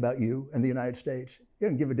cares only about you and the United States. He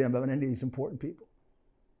doesn't give a damn about any of these important people,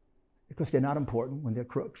 because they're not important when they're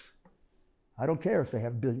crooks. I don't care if they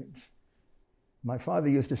have billions. My father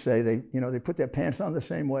used to say they put their pants on the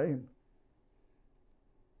same way.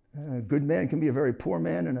 A good man can be a very poor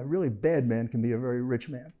man, and a really bad man can be a very rich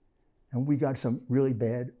man. And we got some really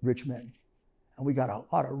bad rich men. And we got a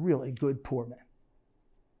lot of really good poor men.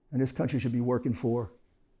 And this country should be working for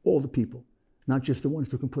all the people, not just the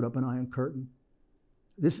ones who can put up an Iron Curtain.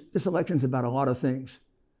 This election's about a lot of things,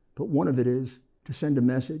 but one of it is to send a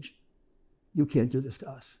message. You can't do this to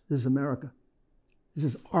us. This is America. This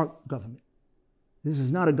is our government. This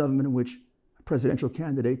is not a government in which a presidential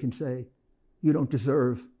candidate can say, you don't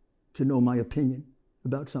deserve to know my opinion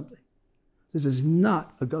about something. This is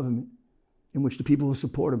not a government in which the people who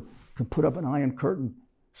support him can put up an Iron Curtain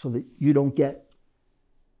so that you don't get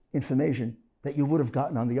information that you would have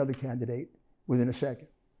gotten on the other candidate within a second.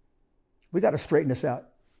 We got to straighten this out.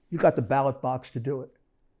 You got the ballot box to do it.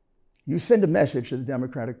 You send a message to the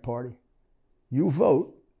Democratic Party. You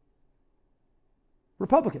vote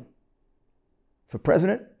Republican for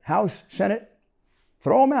president, House, Senate.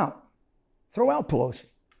 Throw them out. Throw out Pelosi.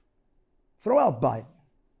 Throw out Biden.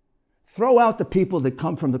 Throw out the people that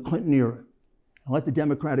come from the Clinton era and let the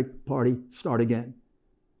Democratic Party start again.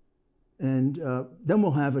 And then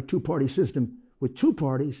we'll have a two-party system with two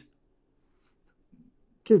parties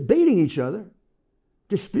debating each other,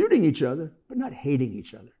 disputing each other, but not hating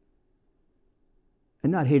each other.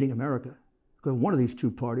 And not hating America, because one of these two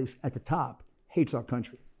parties at the top hates our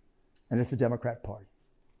country, and it's the Democrat Party.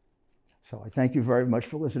 So I thank you very much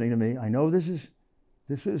for listening to me. I know this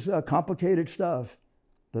is complicated stuff,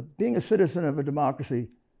 but being a citizen of a democracy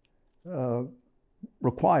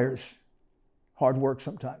requires hard work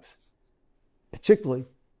sometimes, particularly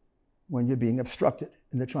when you're being obstructed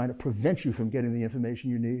and they're trying to prevent you from getting the information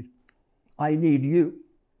you need. I need you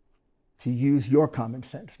to use your common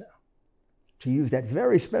sense now, to use that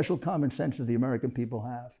very special common sense that the American people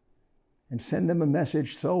have, and send them a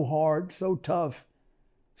message so hard, so tough,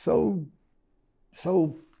 so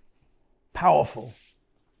powerful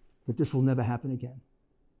that this will never happen again.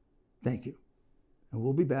 Thank you. And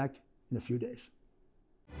we'll be back in a few days.